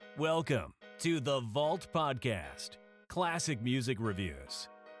Welcome to the Vault Podcast, classic music reviews,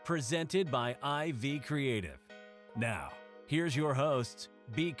 presented by B.I.G Creative. Now, here's your hosts,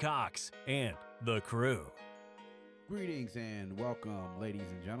 B. Cox and the crew. Greetings and welcome, ladies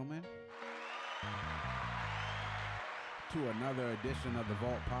and gentlemen, to another edition of the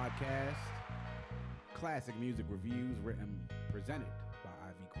Vault Podcast, classic music reviews written, presented by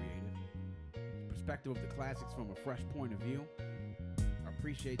B.I.G Creative. Perspective of the classics from a fresh point of view. I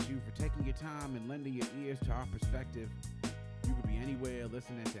appreciate you for taking your time and lending your ears to our perspective. You could be anywhere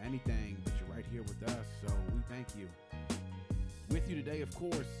listening to anything, but you're right here with us, so we thank you. With you today, of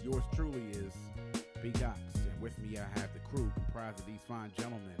course, yours truly is B. Cox, and with me I have the crew comprised of these fine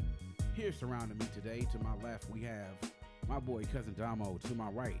gentlemen. Here surrounding me today, to my left we have my boy Cousin Damo. To my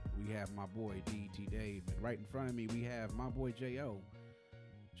right we have my boy D.T. Dave, and right in front of me we have my boy J.O.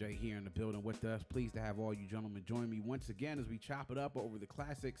 Jay here in the building with us. Pleased to have all you gentlemen join me once again as we chop it up over the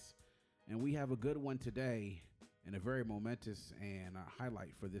classics, and we have a good one today and a very momentous and a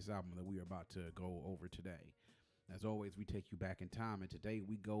highlight for this album that we are about to go over today. As always, we take you back in time, and today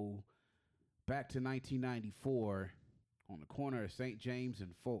we go back to 1994 on the corner of St. James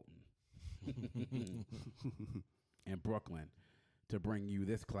and Fulton in Brooklyn to bring you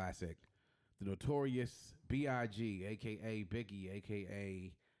this classic, the Notorious B.I.G, a.k.a. Biggie,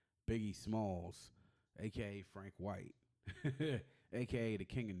 a.k.a. Biggie Smalls, a.k.a. Frank White, a.k.a. the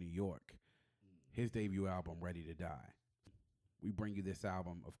King of New York. His debut album, Ready to Die. We bring you this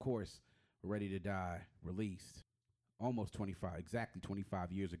album, of course, Ready to Die, released exactly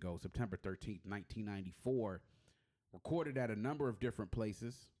 25 years ago, September 13th, 1994. Recorded at a number of different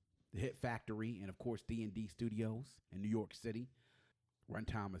places, the Hit Factory and, of course, D&D Studios in New York City.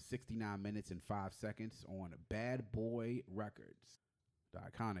 Runtime of 69 minutes and 5 seconds on Bad Boy Records, the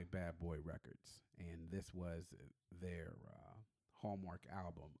iconic Bad Boy Records. And this was their hallmark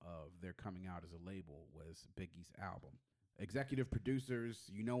album of their coming out as a label, was Biggie's album. Executive producers,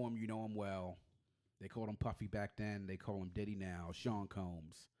 you know them well. They called him Puffy back then. They call him Diddy now. Sean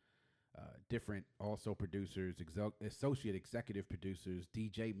Combs. Different also producers, associate executive producers,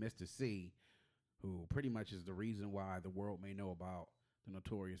 DJ Mr. C, who pretty much is the reason why the world may know about the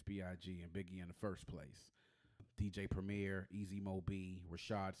Notorious B.I.G. and Biggie in the first place. DJ Premier, Easy Mo B,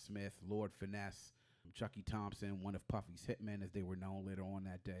 Rashad Smith, Lord Finesse, Chucky Thompson, one of Puffy's hitmen as they were known later on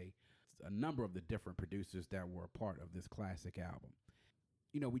that day. A number of the different producers that were a part of this classic album.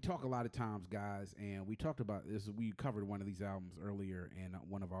 You know, we talk a lot of times, guys, and we talked about this. We covered one of these albums earlier in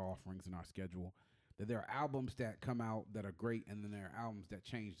one of our offerings in our schedule, that there are albums that come out that are great, and then there are albums that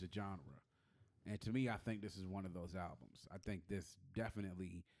change the genre. And to me, I think this is one of those albums. I think this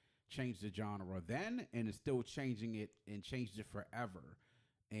definitely changed the genre then, and is still changing it and changed it forever.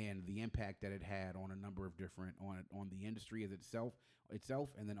 And the impact that it had on a number of different, on the industry as itself,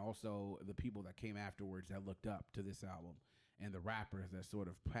 and then also the people that came afterwards that looked up to this album, and the rappers that sort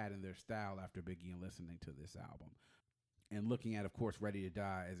of patterned their style after Biggie and listening to this album. And looking at, of course, Ready to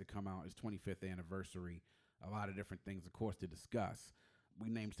Die as it come out, its 25th anniversary, a lot of different things, of course, to discuss. We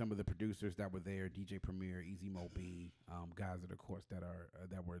named some of the producers that were there: DJ Premier, Easy Mo B, guys that, of course, that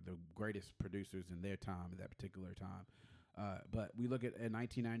were the greatest producers in their time at that particular time. But we look at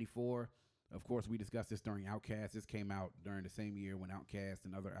 1994. Of course, we discussed this during Outkast. This came out during the same year when Outkast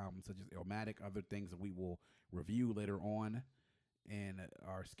and other albums such as Illmatic, other things that we will review later on in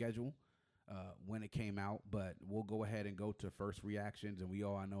our schedule when it came out. But we'll go ahead and go to first reactions, and we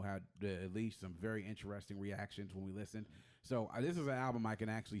all know had at least some very interesting reactions when we listened. So this is an album I can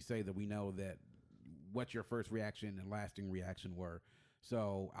actually say that we know that what your first reaction and lasting reaction were.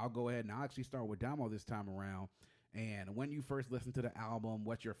 So I'll go ahead and I'll actually start with Damo this time around. And when you first listened to the album,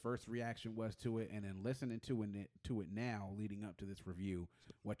 what your first reaction was to it, and then listening to it now, leading up to this review,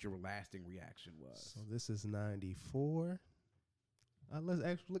 what your lasting reaction was. So this is 94. I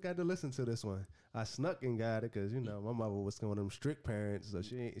got to listen to this one. I snuck and got it because, you know, my mother was one of them strict parents, so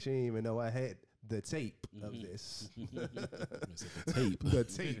she didn't even know I had the tape of this. The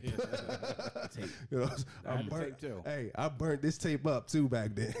tape. You know, I burnt, tape too. Hey, I burnt this tape up too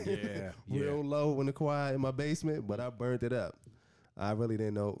back then. Yeah. Real low in the choir in my basement, but I burnt it up. I really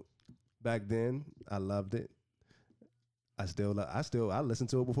didn't know back then. I loved it. I listened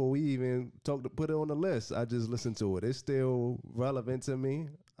to it before we even put it on the list. I just listened to it. It's still relevant to me.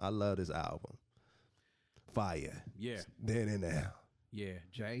 I love this album. Fire. Yeah. Then and now. Yeah.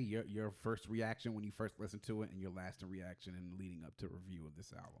 Jay, your first reaction when you first listened to it, and your lasting reaction and leading up to review of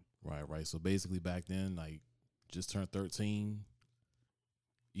this album. Right. So basically back then, like, just turned 13.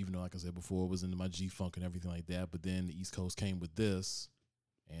 Even though, like I said before, it was into my G-Funk and everything like that. But then the East Coast came with this.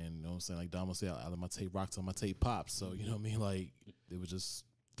 And you know what I'm saying? Like Damo said, I let my tape rock till my tape pops. So, you know what I mean? Like, it was just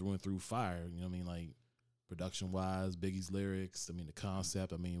through and through fire. You know what I mean? Like production wise, Biggie's lyrics. I mean the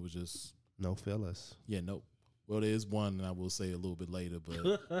concept. I mean it was just no fillers. Yeah, no. Well, there is one, and I will say a little bit later,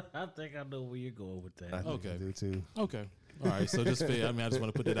 but I think I know where you're going with that. I think I do too. Okay. All right. So just fair. I mean, I just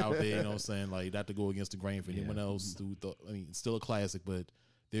want to put that out there. You know what I'm saying? Like, not to go against the grain for anyone else who thought, I mean, it's still a classic, but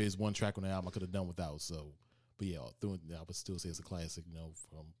there is one track on the album I could have done without. So, but yeah, I would still say it's a classic, you know,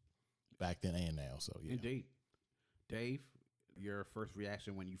 from back then and now. So, yeah. Indeed. Dave, your first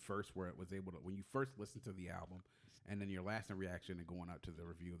reaction when you first when you first listened to the album, and then your lasting reaction and going up to the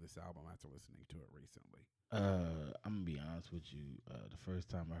review of this album after listening to it recently. I'm gonna be honest with you. The first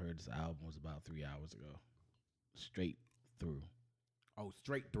time I heard this album was about 3 hours ago. Straight through. Oh,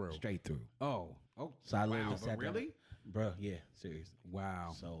 straight through. Straight through. Oh. So I wow, literally but sat down. really? Bro, yeah, seriously.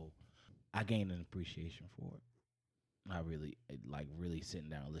 Wow. So I gained an appreciation for it. I really really sitting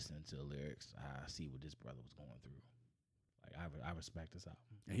down listening to the lyrics. I see what this brother was going through. Like I respect this album.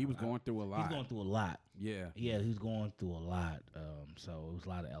 And he was going through a lot. He's going through a lot. Yeah. Yeah, he's going through a lot. So it was a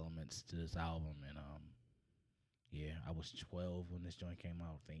lot of elements to this album, and yeah, I was 12 when this joint came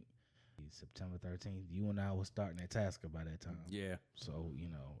out. I think September 13th. You and I was starting at Tasker by that time. Yeah. So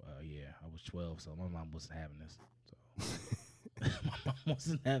yeah, I was 12. So my mom wasn't having this. So my mom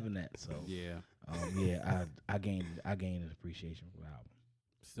wasn't having that. So yeah. I gained an appreciation for the album.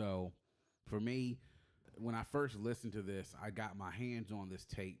 So for me, when I first listened to this, I got my hands on this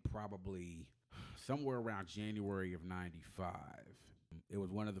tape probably somewhere around January of '95. It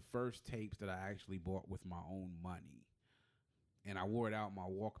was one of the first tapes that I actually bought with my own money. And I wore it out in my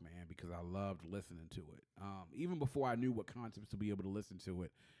Walkman because I loved listening to it. Even before I knew what concepts to be able to listen to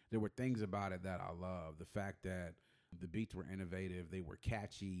it, there were things about it that I loved. The fact that the beats were innovative, they were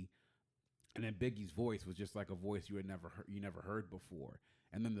catchy, and then Biggie's voice was just like a voice you never heard before.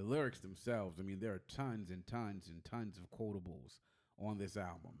 And then the lyrics themselves, I mean, there are tons and tons and tons of quotables on this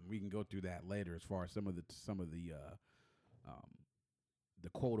album. We can go through that later as far as some of the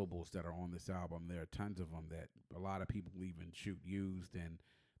quotables that are on this album. There are tons of them that a lot of people even used in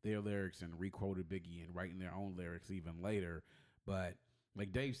their lyrics and requoted Biggie and writing their own lyrics even later. But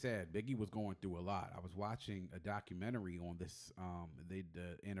like Dave said, Biggie was going through a lot. I was watching a documentary on this. The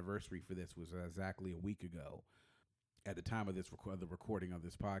anniversary for this was exactly a week ago at the time of the recording of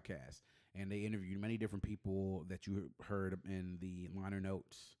this podcast. And they interviewed many different people that you heard in the liner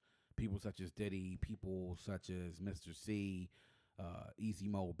notes, people such as Diddy, people such as Mr. C, Easy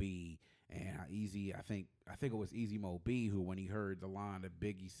Mo B, and I think it was Easy Mo B who, when he heard the line that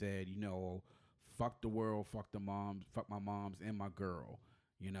Biggie said, you know, fuck the world, fuck the moms, fuck my moms and my girl,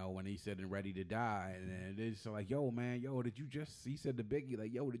 you know, when he said and ready to die, and it's like, yo man, he said to Biggie,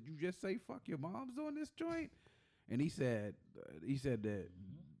 like, yo, did you just say fuck your moms on this joint? And he said that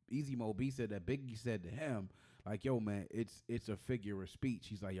Easy Mo B said that Biggie said to him, like, yo, man, it's a figure of speech.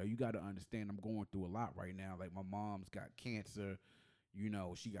 He's like, yo, you got to understand I'm going through a lot right now. Like, my mom's got cancer. You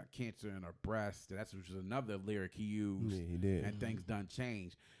know, she got cancer in her breast. That's which is another lyric he used. Yeah, he did. And things done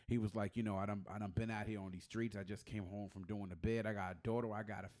changed. He was like, you know, I done been out here on these streets. I just came home from doing the bid. I got a daughter I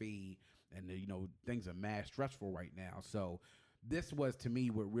got to feed. And, you know, things are mad stressful right now. So this was, to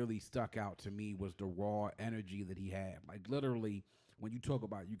me, what really stuck out to me was the raw energy that he had. Like, literally, when you talk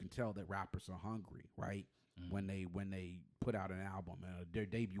about, you can tell that rappers are hungry, right? When they put out an album, their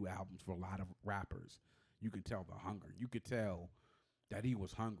debut albums for a lot of rappers, you can tell the hunger. You could tell that he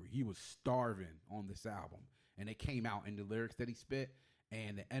was hungry. He was starving on this album, and it came out in the lyrics that he spit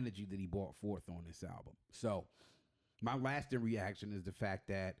and the energy that he brought forth on this album. So my lasting reaction is the fact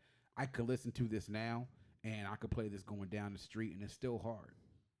that I could listen to this now and I could play this going down the street, and it's still hard.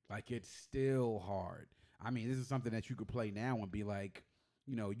 Like, it's still hard. I mean, this is something that you could play now and be like,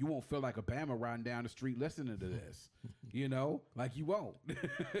 you know, you won't feel like a Bama riding down the street listening to this. You know, like, you won't.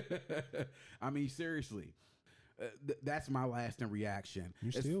 I mean, seriously. That's my lasting reaction.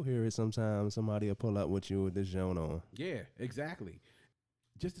 You still hear it sometimes. Somebody will pull up with you with this joint on. Yeah, exactly.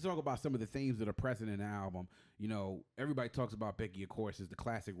 Just to talk about some of the themes that are present in the album, you know, everybody talks about Biggie, of course, is the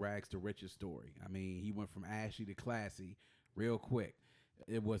classic rags to riches story. I mean, he went from ashy to classy real quick.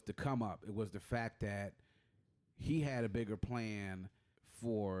 It was the come up. It was the fact that he had a bigger plan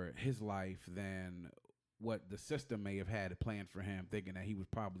for his life than what the system may have had planned for him, thinking that he was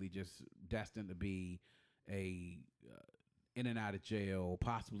probably just destined to be a in and out of jail,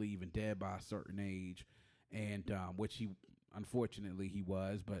 possibly even dead by a certain age, and which he unfortunately he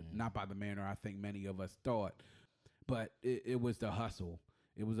was, but not by the manner I think many of us thought. But it was the hustle.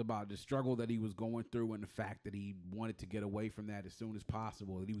 It was about the struggle that he was going through and the fact that he wanted to get away from that as soon as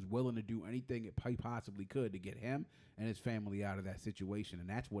possible. That he was willing to do anything he possibly could to get him and his family out of that situation. And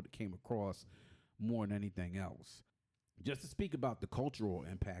that's what came across more than anything else. just to speak about the cultural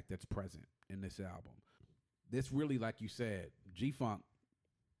impact that's present in this album. This really, like you said, G-Funk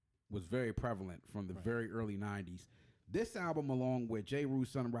was very prevalent from the very early 90s. This album, along with J. Rue's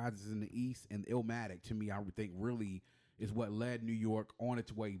Sunrises in the East and Illmatic, to me, I would think really is what led New York on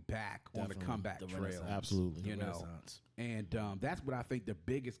its way back on the comeback trail. Absolutely. You know, and that's what I think the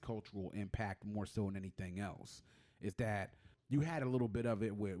biggest cultural impact, more so than anything else, is that you had a little bit of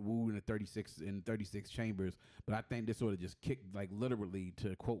it with Wu in the 36 Chambers, but I think this sort of just kicked, like literally,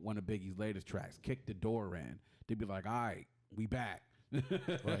 to quote one of Biggie's latest tracks, kicked the door in. They'd be like, all right, we back.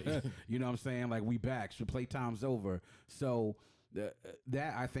 Right. You know what I'm saying? Like, we back. Should playtime's over. So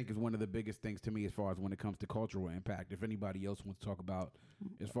that I think is one of the biggest things to me as far as when it comes to cultural impact. If anybody else wants to talk about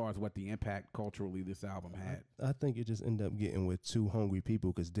as far as what the impact culturally this album had. I think it just ended up getting with two hungry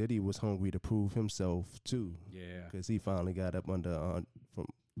people, because Diddy was hungry to prove himself too. Yeah. Because he finally got up under from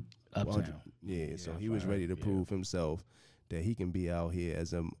Uptown. So he was ready to prove himself that he can be out here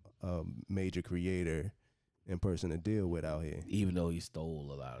as a major creator and person to deal with out here. Even though he stole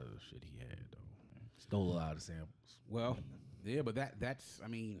a lot of the shit he had, though. Stole a lot of samples. Well, yeah, but that's I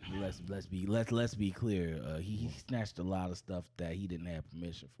mean, let's be clear. He snatched a lot of stuff that he didn't have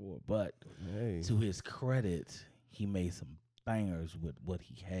permission for, but to his credit, he made some bangers with what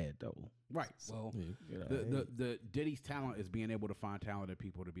he had, though. Right. Well, you know, the Diddy's talent is being able to find talented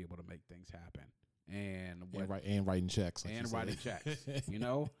people to be able to make things happen, and writing checks, like and writing checks. You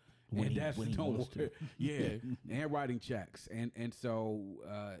know. When and he that's wants to. Yeah, and writing checks, and so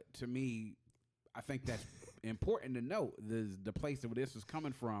to me, I think that's important to note. The place where this was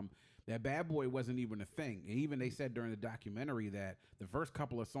coming from, that Bad Boy wasn't even a thing. And even they said during the documentary that the first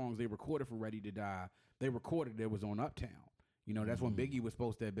couple of songs they recorded for Ready to Die, they recorded it was on Uptown. You know, that's when Biggie was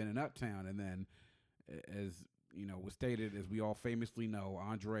supposed to have been in Uptown, and then as you know was stated, as we all famously know,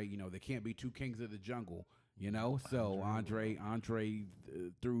 Andre, you know, there can't be two kings of the jungle. You know, so Andre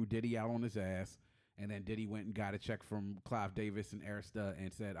threw Diddy out on his ass, and then Diddy went and got a check from Clive Davis and Arista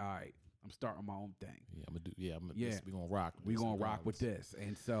and said, "All right, I'm starting my own thing. Yeah, I'm gonna do. Yeah, we gonna rock. We gonna rock with this."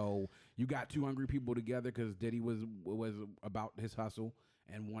 And so you got two hungry people together because Diddy was about his hustle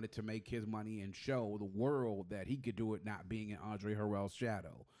and wanted to make his money and show the world that he could do it, not being in Andre Harrell's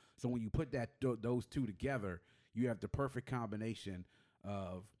shadow. So when you put those two together, you have the perfect combination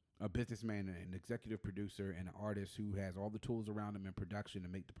of a businessman and an executive producer and an artist who has all the tools around him in production to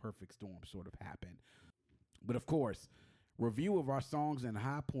make the perfect storm sort of happen. But of course, review of our songs and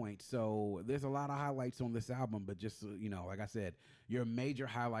high points. So there's a lot of highlights on this album, but just, you know, like I said, your major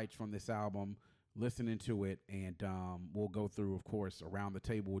highlights from this album, listening to it, and we'll go through, of course, around the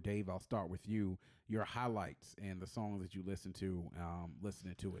table. Dave, I'll start with you. Your highlights and the songs that you listen to,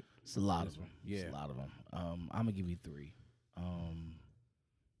 listening to it. It's a lot of them. Yeah. It's a lot of them. I'm going to give you three.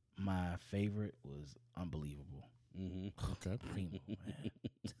 My favorite was Unbelievable. Mm-hmm. Okay. Primo, man.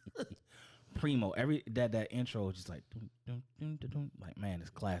 Primo. That intro is just like, dun, dun, dun, dun, dun. Like, man, it's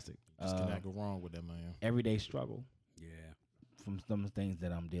classic. Just cannot go wrong with that, man. Everyday Struggle. Yeah. From some things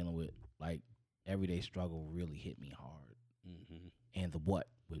that I'm dealing with, like Everyday Struggle really hit me hard. Mm-hmm. And the What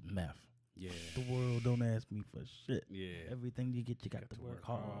with Meth. Yeah. The world don't ask me for shit. Yeah. Everything you get, you got to work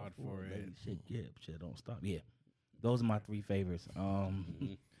hard for it. Shit don't stop. Yeah. Those are my three favorites.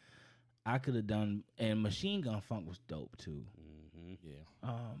 Mm-hmm. I could have done, and Machine Gun Funk was dope too. Mm-hmm. Yeah.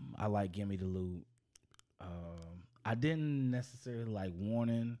 I like Gimme the Loot. I didn't necessarily like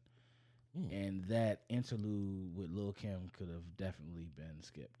Warning, and that interlude with Lil' Kim could have definitely been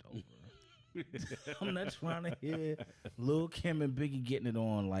skipped over. I'm not trying to hear Lil' Kim and Biggie getting it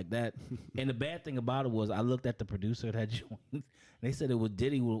on like that. And the bad thing about it was I looked at the producer of that joint. They said it was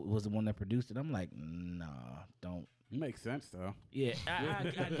Diddy was the one that produced it. I'm like, nah, don't. Makes sense though. Yeah, I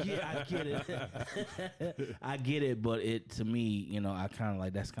get it. I get it, but to me, you know, I kind of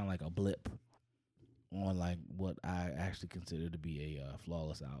like that's kind of like a blip on like what I actually consider to be a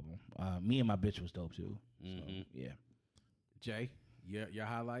flawless album. Me and My Bitch was dope too. Mm-hmm. So, yeah. Jay, your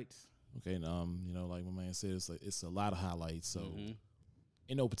highlights. Okay, and you know, like my man said, it's a lot of highlights. So, Mm-hmm.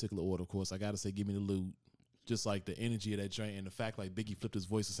 in no particular order, of course, I gotta say, Give Me the Loot. Just like the energy of that joint and the fact like Biggie flipped his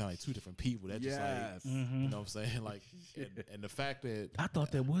voice to sound like two different people. That just like, you know what I'm saying? Like, and the fact that I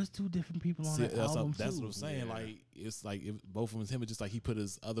thought there was two different people on that album that's too. what I'm saying. Yeah. Like, it's like both of them, him, it's just like he put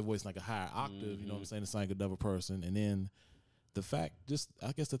his other voice in like a higher octave. You know what I'm saying? To sound like another person. And then the fact, just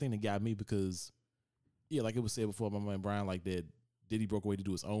I guess the thing that got me because, yeah, like it was said before, my man Brian, like that Diddy broke away to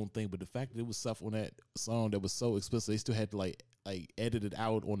do his own thing, but the fact that it was stuff on that song that was so explicit, they still had to like edit it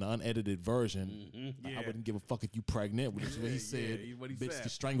out on the unedited version. Mm-hmm. I wouldn't give a fuck if you pregnant, which is what he said. What he Bitch said. to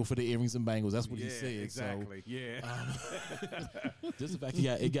strangle for the earrings and bangles. That's what he said. Exactly. So, yeah. just the fact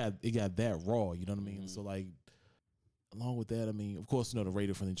it got that raw. You know what I mean? So like, along with that, I mean, of course, the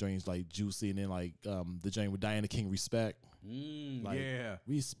radio from the joints like Juicy, and then like the joint with Diana King, Respect. Like, yeah.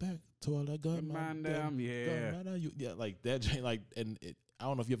 Respect to all the gunmen. Yeah, like that joint, like, and I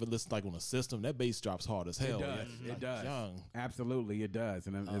don't know if you ever listened like on a system. That bass drops hard as hell. It does. Yeah. It does. Young. Absolutely, it does.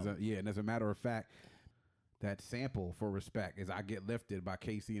 And and as a matter of fact, that sample for Respect is "I Get Lifted" by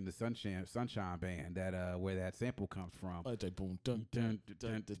Casey and the Sunshine Band. That where that sample comes from. Boom, dun, dun,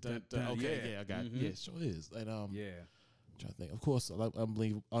 dun, dun, dun, dun. Okay, yeah, I got it. Yeah, it sure is. And yeah. I'm trying to think. Of course,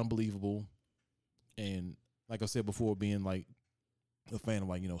 Unbelievable, and like I said before, being like a fan of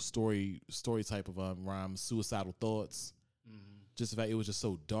like story type of rhymes, Suicidal Thoughts. Just the fact it was just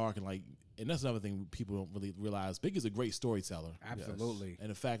so dark and that's another thing people don't really realize. Big is a great storyteller. Absolutely. Yes. And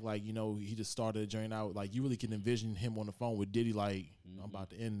the fact he just started a journey out, like you really can envision him on the phone with Diddy, like I'm about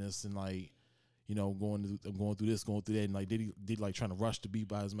to end this, and like I'm going through this, going through that, and like Diddy like trying to rush the beat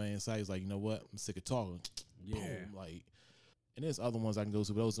by his man's side. He's like, you know what, I'm sick of talking. Yeah. Boom, like, and there's other ones I can go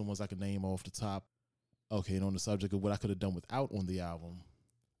to, but those are the ones I can name off the top. Okay, and on the subject of what I could have done without on the album.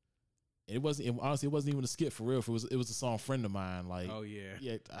 Honestly, it wasn't even a skit for real. It was a song "Friend of Mine." Like, oh yeah,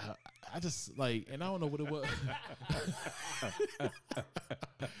 yeah. I just like, and I don't know what it was.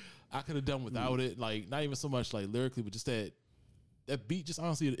 I could have done without it. Like, not even so much like lyrically, but just that beat. Just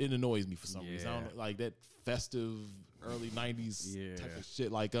honestly, it annoys me for some reason. I don't know, like that festive early '90s type of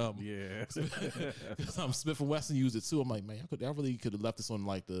shit. Like, because Smith and Wesson used it too. I'm like, man, I really could have left this on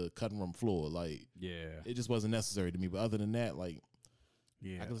like the cutting room floor. Like, it just wasn't necessary to me. But other than that, like.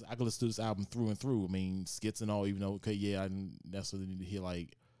 Yeah, I could listen to this album through and through. I mean, skits and all, even though, I didn't necessarily need to hear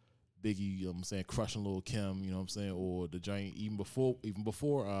like Biggie, I'm saying, crushing Lil' Kim, you know what I'm saying, or the giant even before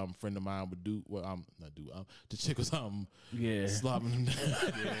Friend of Mine would do the chick was slobbing him down.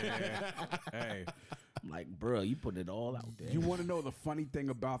 Hey, like, bro, you put it all out there. You want to know the funny thing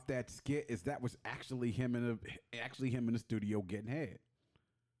about that skit is that was actually him in the studio getting head.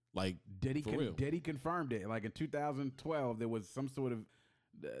 Like, Diddy confirmed it. Like in 2012, there was some sort of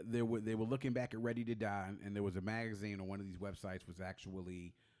they were looking back at Ready to Die, and there was a magazine on one of these websites was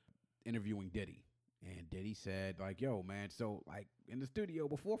actually interviewing Diddy, and Diddy said like, "Yo, man, so like in the studio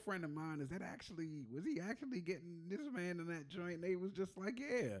before Friend of Mine, was he actually getting this man in that joint?" And they was just like,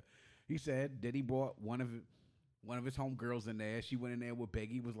 "Yeah." He said Diddy brought one of his homegirls in there. She went in there with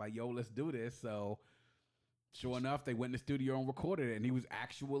Biggie, was like, "Yo, let's do this." So sure enough, they went in the studio and recorded it, and he was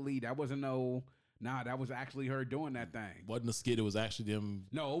actually that was actually her doing that thing. Wasn't a skit, it was actually them.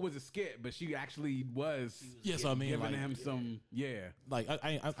 No, it was a skit, but she actually was. Yes, I mean, giving like, him some. Yeah, like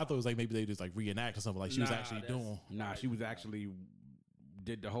I thought it was like maybe they just like reenact or something. Like she was actually doing. Nah, she was actually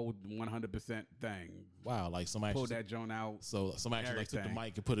did the whole 100% thing. Wow, like somebody pulled that joint out. So somebody actually like took the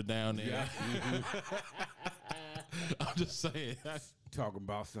mic and put it down there. Yeah. I'm just saying. Talking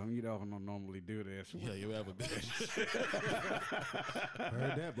about something you don't normally do this. Yeah, you ever been?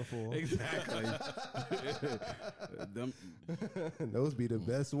 Heard that before. Exactly. Those be the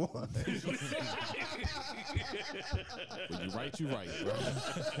best ones. When you right, you right, bro.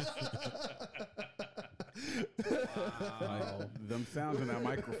 Wow. Them sounds in that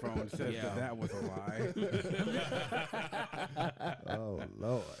microphone says that was a lie. Oh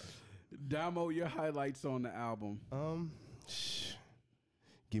Lord. Damo, your highlights on the album.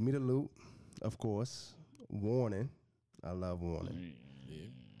 Give Me the Loot, of course. Warning. I love Warning. Yeah.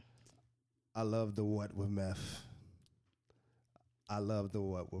 I love the What with Meth.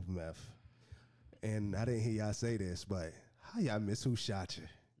 And I didn't hear y'all say this, but how y'all miss Who Shot You?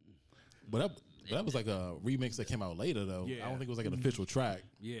 But that was like a remix that came out later, though. Yeah. I don't think it was like an official track.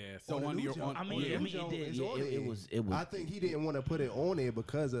 Yeah. So On the new joint. It was. I think he didn't want to put it on there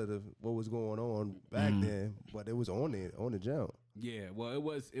because of what was going on back then, but it was on there, on the jump. Yeah, well, it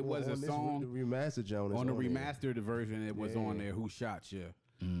was a song. The remastered joint on the remastered version. It was on there. Who Shot You?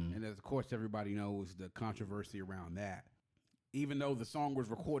 And of course, everybody knows the controversy around that. Even though the song was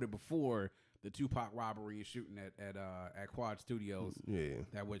recorded before the Tupac robbery and shooting at Quad Studios,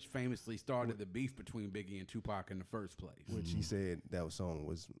 that which famously started the beef between Biggie and Tupac in the first place. Which he said that song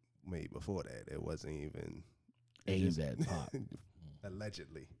was made before that. It wasn't even aimed at Pop.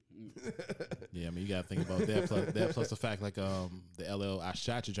 Allegedly. Yeah, I mean, you got to think about that. Plus the fact, like, the LL I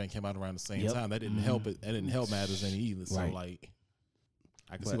Shot You drink came out around the same time. That didn't help it. That didn't help matters any either. So, like,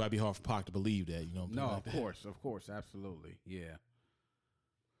 I can see why it'd be hard for Pac to believe that. You know what I'm saying? No, of course, absolutely, yeah.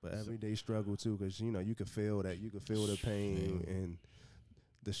 But everyday struggle too, because you can feel that. You can feel the pain and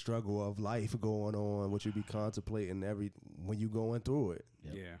the struggle of life going on, what you be contemplating when you going through it.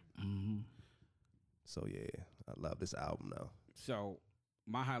 Yep. Yeah. So I love this album now. So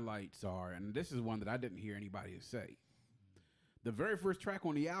my highlights are, and this is one that I didn't hear anybody say. The very first track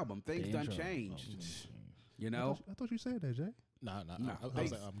on the album, Things Done Changed. You know, I thought you said that, Jay. Nah. Nah, I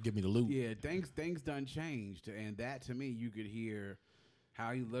was like, give me the loot. yeah, things done changed, and that to me, you could hear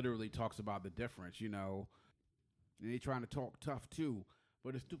how he literally talks about the difference. You know, and they trying to talk tough too.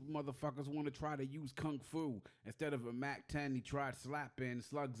 But the stupid motherfuckers want to try to use kung fu. Instead of a Mac 10, he tried slapping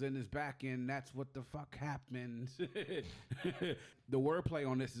slugs in his back end. That's what the fuck happened. The wordplay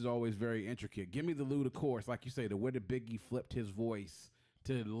on this is always very intricate. Give me the loot, of course. Like you say, the way that Biggie flipped his voice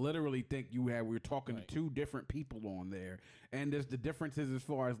to literally think we were talking to two different people on there. And there's the differences as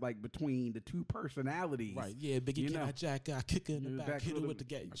far as like between the two personalities. Right, yeah, Biggie can I jack, I kick her in the back, hit her with the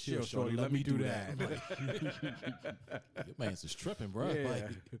gate. Chill, shorty, let me do that. Your man's just tripping, bro. Yeah. Like,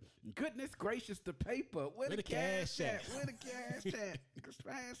 Goodness gracious, the paper. Where the cash at? Where the cash at?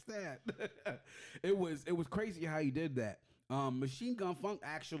 Smash that. It was crazy how he did that. Machine Gun Funk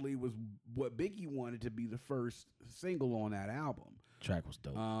actually was what Biggie wanted to be the first single on that album. Track was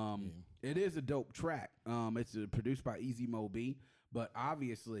dope. It is a dope track. It's produced by Easy Mo B, but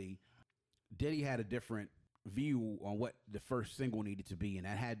obviously Diddy had a different view on what the first single needed to be, and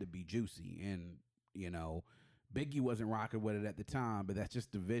that had to be Juicy. And you know, Biggie wasn't rocking with it at the time, but that's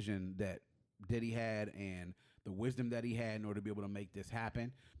just the vision that Diddy had and the wisdom that he had in order to be able to make this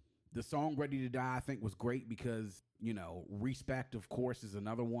happen. The song Ready to Die, I think, was great because, you know, Respect, of course, is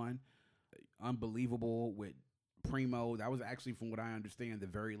another one. Unbelievable with Primo. That was actually, from what I understand, the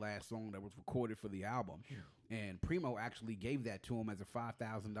very last song that was recorded for the album. And Primo actually gave that to him as a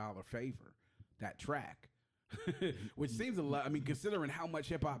 $5,000 favor, that track. Which seems a lot. I mean, considering how much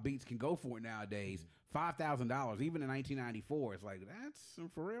hip-hop beats can go for nowadays, $5,000, even in 1994, it's like, that's,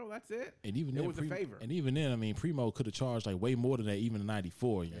 for real, that's it. and even It then, was a favor. And even then, I mean, Primo could have charged like way more than that, even in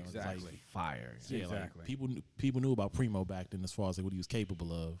 '94. You know? It's Exactly. like, Fire. yeah, Exactly. like, people knew about Primo back then as far as like what he was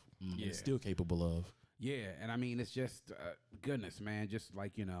capable of. Yeah. And still capable of. Yeah, and I mean, it's just, goodness, man, just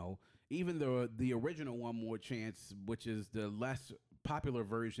like, you know, even the original One More Chance, which is the less popular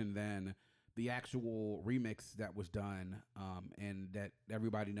version than the actual remix that was done, and that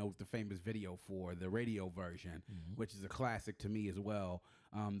everybody knows the famous video for, the radio version, which is a classic to me as well.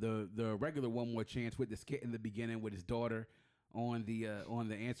 The regular One More Chance with the skit in the beginning with his daughter on the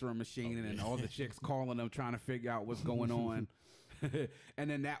answering machine, and then all the chicks calling him trying to figure out what's going on. And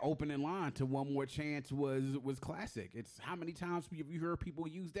then that opening line to One More Chance was classic. It's how many times have you heard people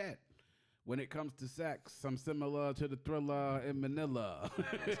use that? When it comes to sex, I'm similar to the Thriller in Manila.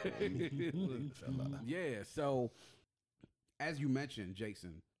 Yeah, so as you mentioned,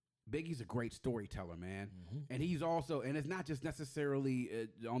 Jason, Biggie's a great storyteller, man. And he's also, and it's not just necessarily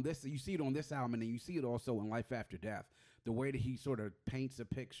on this, you see it on this album, and then you see it also in Life After Death. The way that he sort of paints a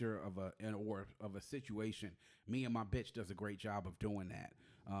picture of a situation. Me and My Bitch does a great job of doing that.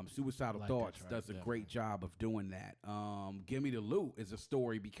 Suicidal Thoughts does a great job of doing that. Give Me the Loot is a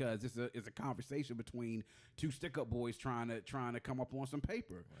story because it's a conversation between two stick-up boys trying to come up on some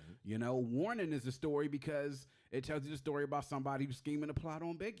paper. Right. You know, Warning is a story because it tells you the story about somebody who's scheming to plot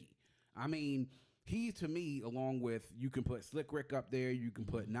on Biggie. I mean, he, to me, along with, you can put Slick Rick up there, you can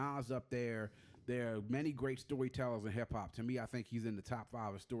put Nas up there. There are many great storytellers in hip-hop. To me, I think he's in the top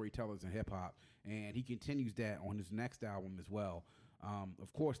 5 of storytellers in hip-hop, and he continues that on his next album as well.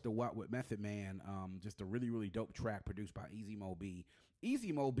 Of course, the What with Method Man, just a really, really dope track produced by Easy Mo B.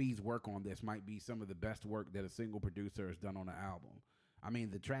 Easy Mo B's work on this might be some of the best work that a single producer has done on an album. I mean,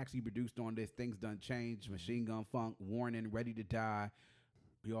 the tracks he produced on this, Things Done Changed, Machine Gun Funk, Warning, Ready to Die.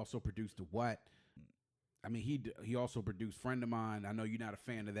 He also produced the What. I mean, he also produced Friend of Mine. I know you're not a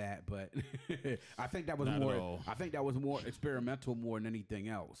fan of that, but I think that was Not more. at all. I think that was more experimental more than anything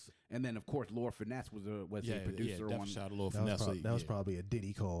else. And then, of course, Lord Finesse was a producer on. Shot a little That, finesse. that was probably a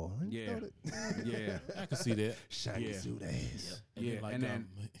Diddy call. Yeah, yeah, I can see that. Shiny Yeah. suit ass. yeah. Like,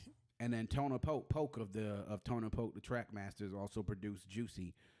 And then Tona Poke of Tona Poke, the track masters, also produced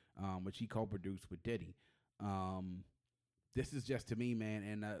Juicy, which he co-produced with Diddy. This is just, to me, man,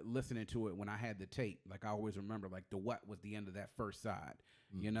 and listening to it when I had the tape, like I always remember, like the What was the end of that first side.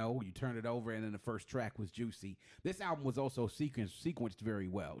 You know, you turn it over, and then the first track was Juicy. This album was also sequenced very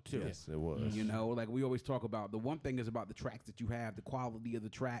well, too. Yes, it was. You know, like we always talk about, the one thing is about the tracks that you have, the quality of the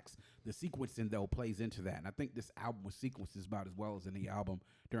tracks, the sequencing, though, plays into that. And I think this album was sequenced about as well as any album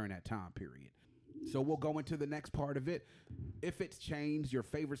during that time period. So we'll go into the next part of it. If it's changed, your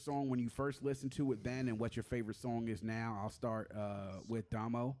favorite song when you first listened to it then, and what your favorite song is now. I'll start with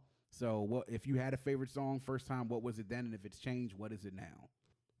Damo. So if you had a favorite song first time, what was it then? And if it's changed, what is it now?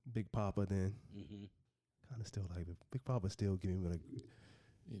 Big Papa then. Mm-hmm. Kind of still like it. Big Papa still giving me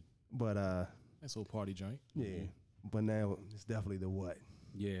Yeah. But Nice little party joint. yeah. But now it's definitely the What.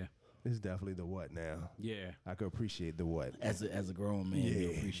 Yeah. It's definitely the What now. Yeah. I could appreciate the What. As a grown man,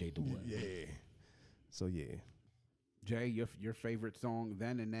 you appreciate the What. Yeah. So yeah. Jay, your favorite song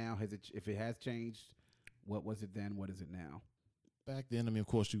then and now, has it, if it has changed, what was it then? What is it now? Back then, I mean, of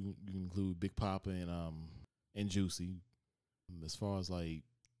course, you include Big Papa and Juicy. As far as like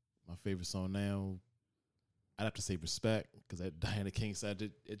my favorite song now, I'd have to say Respect, because that Diana King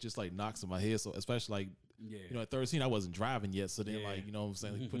said it just like knocks in my head. So especially like, you know, at 13 I wasn't driving yet, so then like, you know what I'm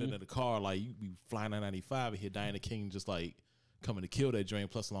saying, like, put it in the car, like you be flying at 95 and hear Diana King just like coming to kill that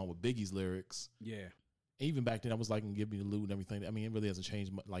joint, plus along with Biggie's lyrics. Yeah. Even back then, I was liking Give Me the Loot and everything. I mean, it really hasn't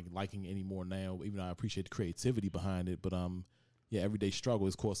changed, like liking anymore now. Even though I appreciate the creativity behind it, but yeah, everyday struggle.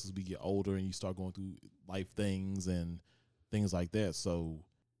 Of course, as we get older and you start going through life things and things like that. So,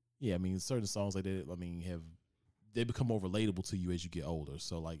 yeah, I mean, certain songs like that, I mean, they become more relatable to you as you get older.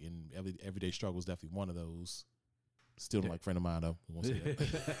 So, like, in everyday struggle is definitely one of those. Still don't like Friend of Mine though. We won't say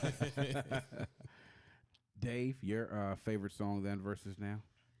that. Dave, your favorite song then versus now?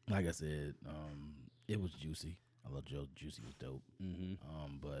 Like I said, it was Juicy. I love Joe. Juicy was dope.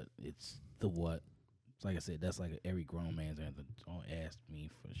 But it's the what. Like I said, that's like every grown man's anthem. Don't ask me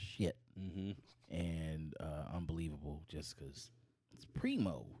for shit. And Unbelievable, just because it's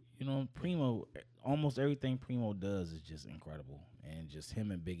Primo. You know, Primo, almost everything Primo does is just incredible. And just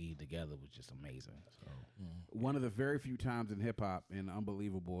him and Biggie together was just amazing. So one of the very few times in hip hop in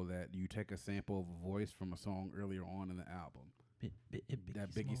Unbelievable that you take a sample of a voice from a song earlier on in the album.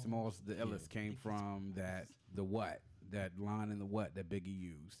 That Biggie Smalls, the illest, came from that line in the what that Biggie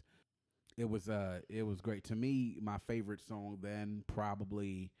used. It was great. To me, my favorite song then,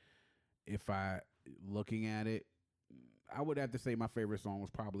 probably, if I looking at it, I would have to say my favorite song was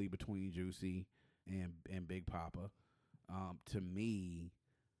probably between Juicy and Big Papa. To me,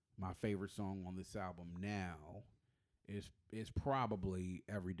 my favorite song on this album now is probably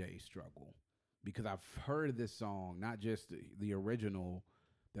Everyday Struggle, because I've heard this song, not just the original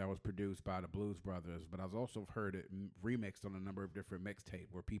that was produced by the Blues Brothers, but I've also heard it remixed on a number of different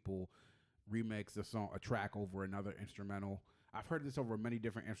mixtapes where people remix a track over another instrumental. I've heard this over many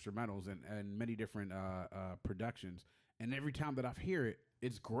different instrumentals and many different productions, and every time that I hear it,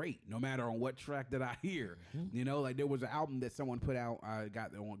 it's great, no matter on what track that I hear. You know, like there was an album that someone put out, I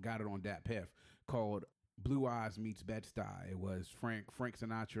got it on Dat Piff, called Blue Eyes Meets Bed-Stuy. It was Frank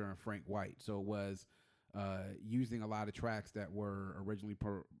Sinatra and Frank White. So it was using a lot of tracks that were originally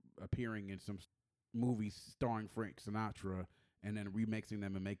appearing in some movies starring Frank Sinatra, and then remixing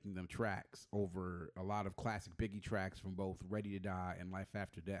them and making them tracks over a lot of classic Biggie tracks from both Ready to Die and Life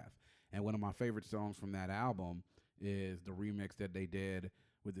After Death. And one of my favorite songs from that album is the remix that they did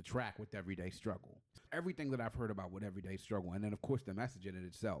with the track with Everyday Struggle. Everything that I've heard about with Everyday Struggle, and then of course the message in it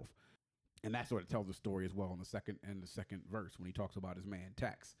itself. And that sort of tells the story as well in the second verse when he talks about his man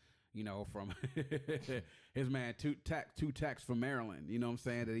Tex, you know, from his man two Tex from Maryland, you know what I'm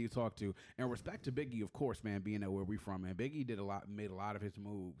saying, that he talked to. And respect to Biggie, of course, man, being that where we from, man. Biggie made a lot of his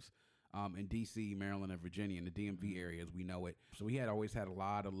moves in D.C., Maryland, and Virginia, in the DMV areas, we know it. So he had always had a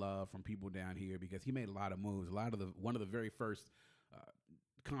lot of love from people down here because he made a lot of moves. One of the very first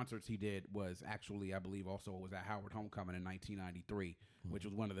concerts he did was actually, I believe, also was at Howard Homecoming in 1993, which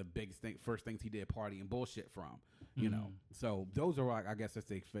was one of the first things he did Party and Bullshit from, you know. So those are, I guess, that's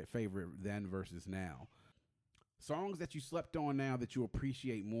the favorite then versus now. Songs that you slept on now that you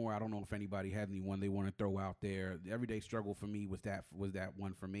appreciate more. I don't know if anybody had anyone they want to throw out there. The Everyday Struggle for me was that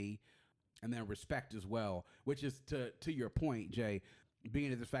one for me. And then Respect as well, which is to your point, Jay,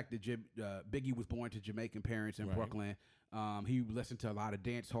 being as the fact that Biggie was born to Jamaican parents in Brooklyn. He listened to a lot of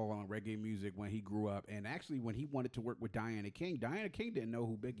dance hall and reggae music when he grew up. And actually, when he wanted to work with Diana King didn't know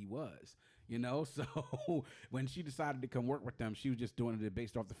who Biggie was, you know? So when she decided to come work with them, she was just doing it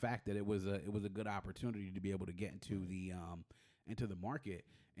based off the fact that it was a good opportunity to be able to get into the market.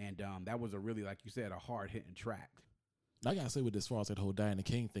 And that was a really, like you said, a hard-hitting track. I gotta say, with as far as that whole Diana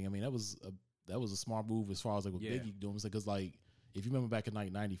King thing, I mean, that was a smart move as far as like what Biggie doing. Because like, if you remember back in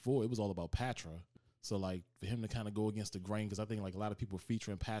like '94, it was all about Patra. So like for him to kind of go against the grain, because I think like a lot of people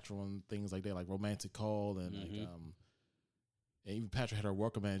featuring Patra on things like that, like Romantic Call and like and even Patra had her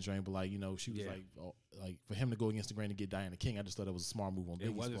Worker Man joint, but like, you know, she was like for him to go against the grain and get Diana King, I just thought it was a smart move on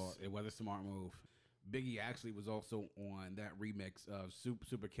Biggie's part. It was a smart move. Biggie actually was also on that remix of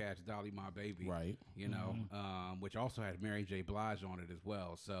Super Catch Dolly My Baby, right? You know, which also had Mary J. Blige on it as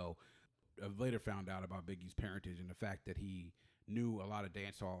well. So I've later found out about Biggie's parentage and the fact that he knew a lot of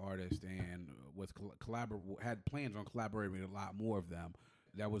dancehall artists and was had plans on collaborating with a lot more of them.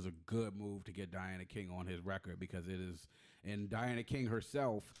 That was a good move to get Diana King on his record, because it is, and Diana King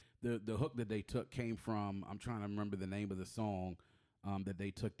herself, the hook that they took came from, I'm trying to remember the name of the song that they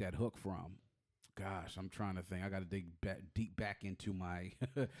took that hook from. Gosh, I'm trying to think. I got to dig deep back into my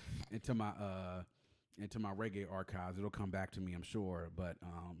into my reggae archives. It'll come back to me, I'm sure. But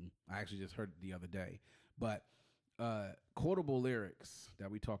I actually just heard it the other day. But quotable lyrics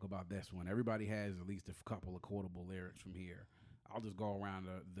that we talk about this one. Everybody has at least a couple of quotable lyrics from here. I'll just go around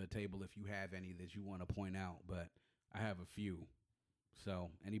the table if you have any that you want to point out. But I have a few. So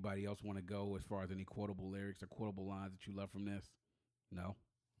anybody else want to go as far as any quotable lyrics or quotable lines that you love from this? No?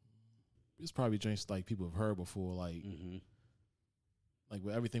 It's probably drinks like people have heard before, like like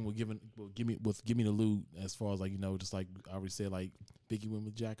with everything with give me the loot, as far as like, you know, just like I already said, like Biggie went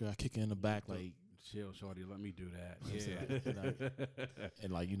with Jacker, I kick it in the back, like chill, shorty, let me do that. Yeah.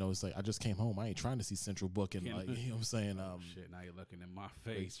 And like, you know, it's like I just came home. I ain't trying to see Central booking, like, you know what I'm saying? Shit, now you're looking in my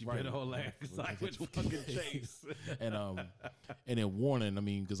face. You right. better hold laugh like with fucking Chase. And then warning, I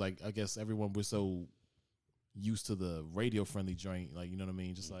mean, because like I guess everyone was so used to the radio friendly joint, like, you know what I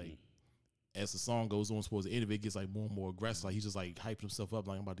mean? Just like as the song goes on, towards the end of it, gets like more and more aggressive. Like he's just like hyping himself up,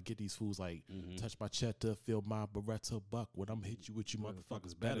 like I'm about to get these fools, like touch my cheddar, feel my Beretta buck. When I'm hit you with you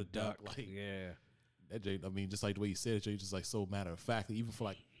motherfuckers, better duck. Like that Jay, I mean, just like the way you said it, Jay, just like so matter of fact. Even for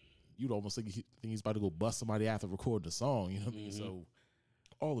like, you'd almost think he's about to go bust somebody after recording the song. You know what I mean? So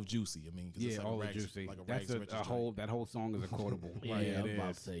all of Juicy. I mean, 'cause it's like all a of rags, Juicy. like a That's rags a whole. That whole song is a quotable. Yeah, Right, I was it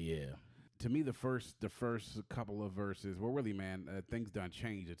about is. to say, yeah. To me, the first couple of verses, well, really, man, Things Done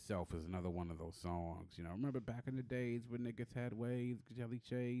Change itself is another one of those songs. You know, remember back in the days when niggas had waves, jelly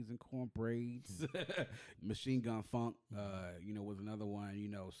shades, and corn braids. Machine Gun Funk, you know, was another one. You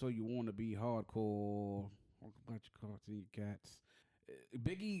know, so you want to be hardcore, bunch of carts and your cats.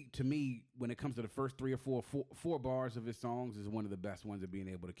 Biggie, to me, when it comes to the first three or four bars of his songs, is one of the best ones of being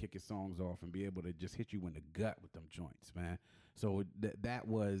able to kick his songs off and be able to just hit you in the gut with them joints, man. So that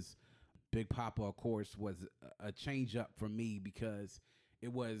was. Big Papa, of course, was a change up for me because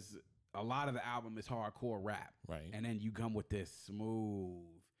it was a lot of the album is hardcore rap. Right. And then you come with this smooth,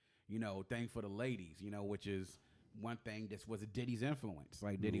 you know, thing for the ladies, you know, which is one thing that was a Diddy's influence.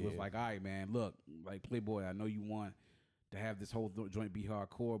 Like Diddy was like, all right, man, look, like Playboy, I know you want to have this whole joint be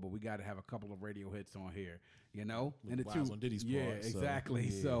hardcore, but we got to have a couple of radio hits on here, you know? With And the Wise two, on Diddy's yeah, part, so, exactly.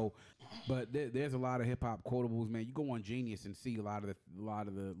 yeah. So, but there's a lot of hip hop quotables, man. You go on Genius and see a lot of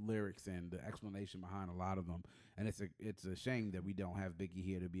the lyrics and the explanation behind a lot of them, and it's a shame that we don't have Biggie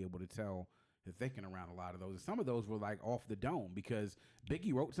here to be able to tell the thinking around a lot of those. And some of those were like off the dome because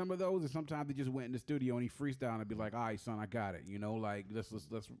Biggie wrote some of those, and sometimes they just went in the studio and he freestyled and be like, "All right, son, I got it." You know, like let's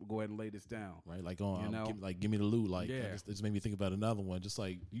go ahead and lay this down. Right, like on, You know? give me the loot. Like, Yeah. it just made me think about another one. Just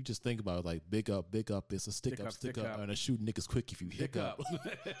like you just think about it, like big up. It's a stick up, and a shoot niggas quick if you hiccup.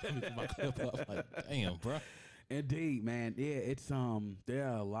 Let me put my clip up. Like, damn, bro. Indeed, man. Yeah, it's there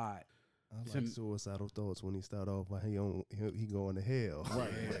are a lot. I like Suicidal Thoughts when he start off like he going to hell.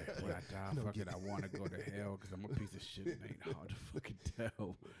 Right. Yeah. When I die, fuck it, I want to go to hell because I'm a piece of shit and ain't hard to fucking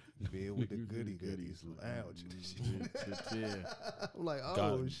tell. Bed with the goodies lounge. Yeah. I'm like, oh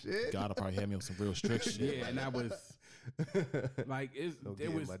God, shit. God'll probably have me on some real strict shit. Yeah, and that was like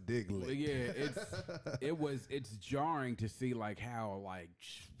it was my dick licked. Yeah, it's jarring to see like how like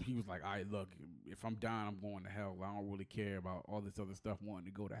he was like, all right, look, if I'm dying, I'm going to hell. I don't really care about all this other stuff, wanting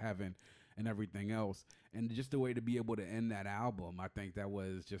to go to heaven and everything else. And just the way to be able to end that album, I think that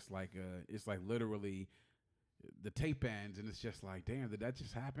was just like it's like literally the tape ends and it's just like, damn, did that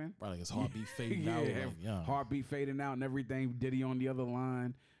just happen? Right, like his heartbeat fading out. Like, Heartbeat fading out and everything. Diddy on the other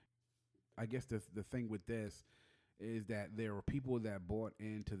line. I guess the thing with this is that there were people that bought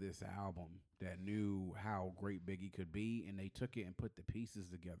into this album that knew how great Biggie could be, and they took it and put the pieces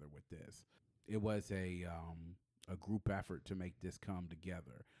together with this. It was a group effort to make this come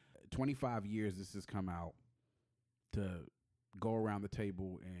together. 25 years this has come out to go around the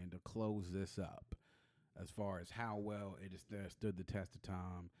table and to close this up as far as how well it has stood the test of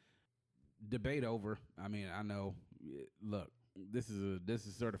time. Debate over. I mean, I know, look, this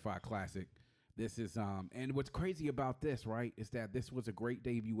is certified classic. This is and what's crazy about this, right, is that this was a great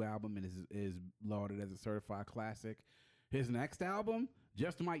debut album and is lauded as a certified classic. His next album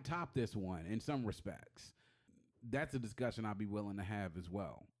just might top this one in some respects. That's a discussion I'd be willing to have as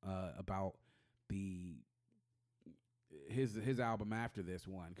well about his album after this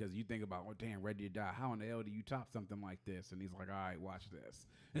one, because you think about, oh damn, Ready to Die, how in the hell do you top something like this? And he's like, all right, watch this.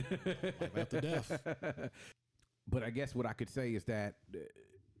 Life after death. But I guess what I could say is that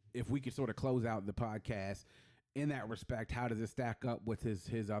if we could sort of close out the podcast in that respect, how does it stack up with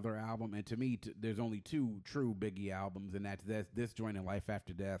his other album? And to me, there's only two true Biggie albums, and that's this joint and Life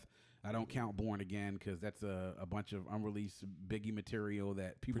After Death. I don't count Born Again because that's a bunch of unreleased Biggie material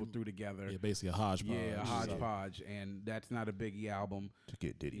that people threw together. Yeah, basically a hodgepodge. Yeah, a hodgepodge, and that's not a Biggie album. To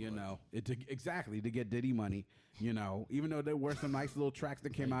get Diddy You money. know, exactly to get Diddy money. You know, even though there were some nice little tracks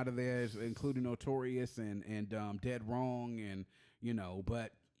that came out of there, including Notorious and Dead Wrong, and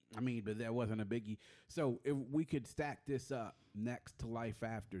but I mean, but that wasn't a Biggie. So if we could stack this up next to Life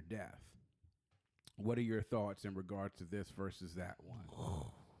After Death, what are your thoughts in regards to this versus that one?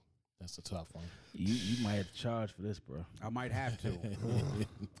 That's a tough one. You might have to charge for this, bro. I might have to,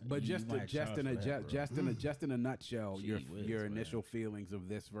 but You just might just in charge a for that, just in a nutshell, Gee your whiz, man. initial feelings of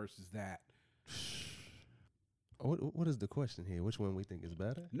this versus that. What is the question here? Which one we think is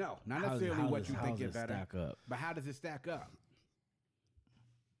better? No, not How necessarily what you how think does is it better, stack up? but how does it stack up?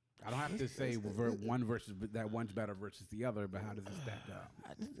 I don't have to say one versus that one's better versus the other, but how does it stack up?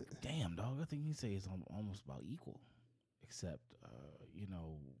 Damn, dog. I think you say it's almost about equal, except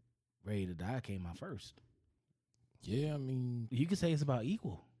Ready to Die came out first. Yeah, I mean, You could say it's about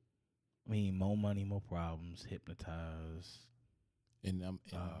equal. I mean, more money, more problems, hypnotize. and I'm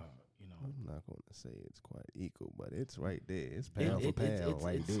not going to say it's quite equal, but it's right there. It's pound for pound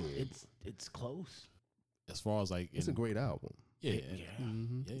right there. It's close. as far as like, It's a great album. yeah, Yeah.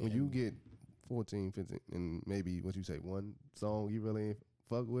 yeah, When you get 14, 15, and maybe what you say, one song you really ain't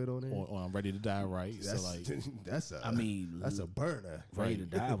fuck with on it. or I'm Ready to Die, right? That's, So like, that's a burner. Ready to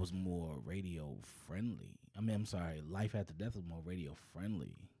Die was more radio friendly. I mean, I'm sorry, Life After Death was more radio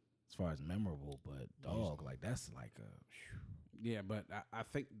friendly as far as memorable, but dog, like that's like a Yeah, but I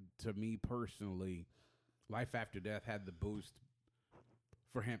think to me personally, Life After Death had the boost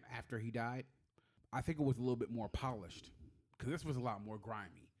for him after he died. I think it was a little bit more polished because this was a lot more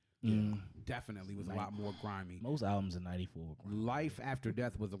grimy. Definitely was a lot more grimy. most albums in '94 were grimy. Life After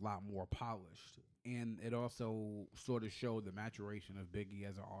Death was a lot more polished, and it also sort of showed the maturation of Biggie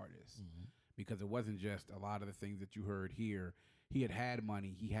as an artist because it wasn't just a lot of the things that you heard here. He had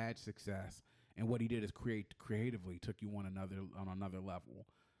money, he had success, and what he did is creatively took you on another level.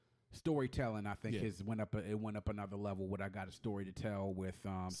 Storytelling, I think, it went up another level. What I got a story to tell with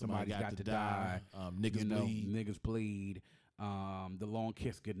Somebody's Got to Die, Niggas Bleed. Niggas Bleed. The Long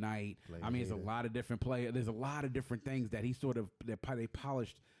Kiss Goodnight. I mean, there's a lot of different There's a lot of different things that he they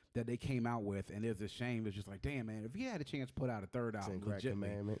polished that they came out with, and it's a shame. It's just like, damn, man, if he had a chance to put out a third album,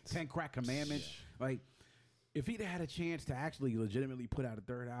 10 Crack Commandments, like. If he'd had a chance to actually legitimately put out a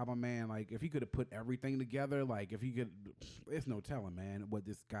third album, man, like if he could have put everything together, like if he could, it's no telling, man, what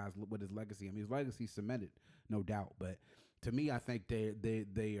his legacy. I mean, his legacy cemented, no doubt. But to me, I think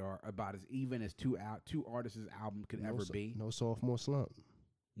they are about as even as two artists' album could ever be. No sophomore slump.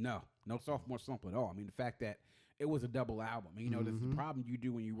 No sophomore slump at all. I mean, the fact that it was a double album. You know, the problem you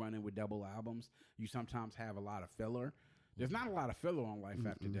do when you run in with double albums, you sometimes have a lot of filler. There's not a lot of filler on Life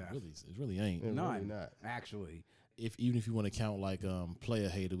After Death. Really, it really ain't. None, really not. actually. Even if you want to count like Player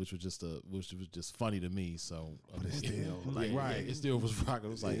Hater, which was just funny to me. So, But it's still like, right. It still was rocking.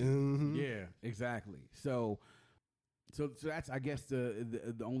 It was like, Yeah, exactly. So that's I guess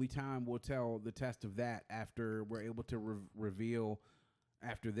the only time we'll tell the test of that after we're able to reveal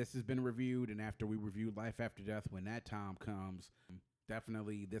after this has been reviewed and after we review Life After Death. When that time comes,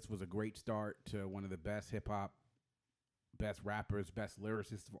 definitely this was a great start to one of the best hip hop, best rappers, best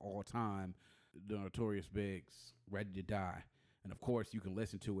lyricists of all time, the Notorious B.I.G's Ready to Die. And of course, you can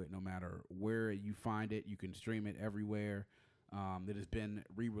listen to it no matter where you find it. You can stream it everywhere. It has been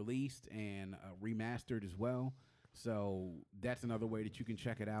re-released and remastered as well. So that's another way that you can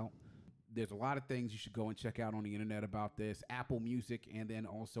check it out. There's a lot of things you should go and check out on the internet about this. Apple Music and then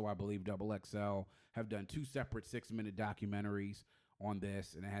also, I believe, XXL have done 2 separate 6-minute documentaries on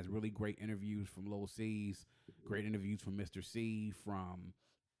this, and it has really great interviews from Lil C's, great interviews from Mr. C, from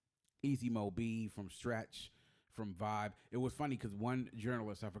Easy Mo B, from Stretch, from Vibe. It was funny because one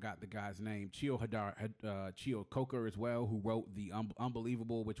journalist, I forgot the guy's name, Chio Coker as well, who wrote the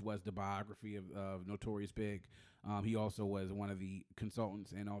Unbelievable, which was the biography of Notorious B.I.G. He also was one of the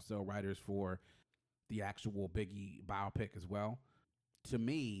consultants and also writers for the actual Biggie biopic as well. To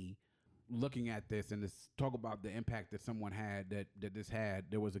me, looking at this and this talk about the impact that someone had that this had,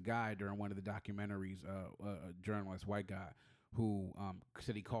 there was a guy during one of the documentaries, a journalist, white guy, who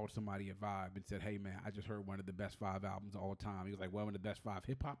said he called somebody at Vibe and said, "Hey man, I just heard one of the best 5 albums of all time." He was like, "Well, one of the best 5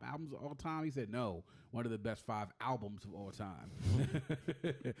 hip hop albums of all time?" He said, "No, one of the best 5 albums of all time."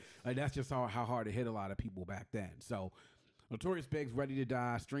 Like that's just how hard it hit a lot of people back then. So Notorious B.I.G's Ready to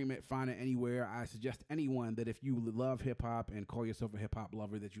Die. Stream it, find it anywhere. I suggest anyone that if you love hip hop and call yourself a hip hop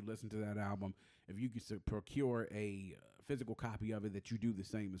lover, that you listen to that album. If you can procure a physical copy of it, that you do the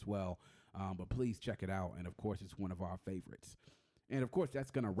same as well. But please check it out. And of course, it's one of our favorites. And of course,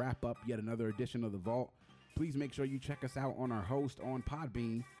 that's going to wrap up yet another edition of The Vault. Please make sure you check us out on our host on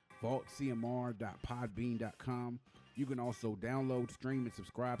Podbean, vaultcmr.podbean.com. You can also download, stream, and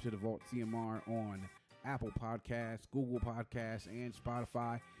subscribe to The Vault CMR on Apple Podcasts, Google Podcasts, and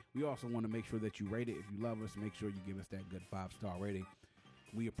Spotify. We also want to make sure that you rate it. If you love us, make sure you give us that good 5-star rating.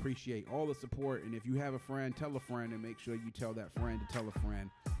 We appreciate all the support. And if you have a friend, tell a friend, and make sure you tell that friend to tell a friend.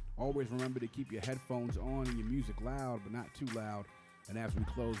 Always remember to keep your headphones on and your music loud, but not too loud. And as we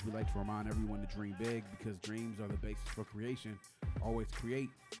close, we like to remind everyone to dream big, because dreams are the basis for creation. Always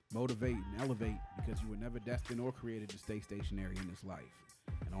create, motivate, and elevate, because you were never destined or created to stay stationary in this life.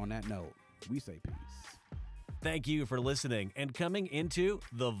 And on that note, we say peace. Thank you for listening and coming into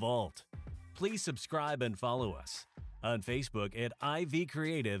The Vault. Please subscribe and follow us on Facebook at IV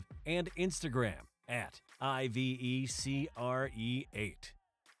Creative and Instagram at IVECRE8.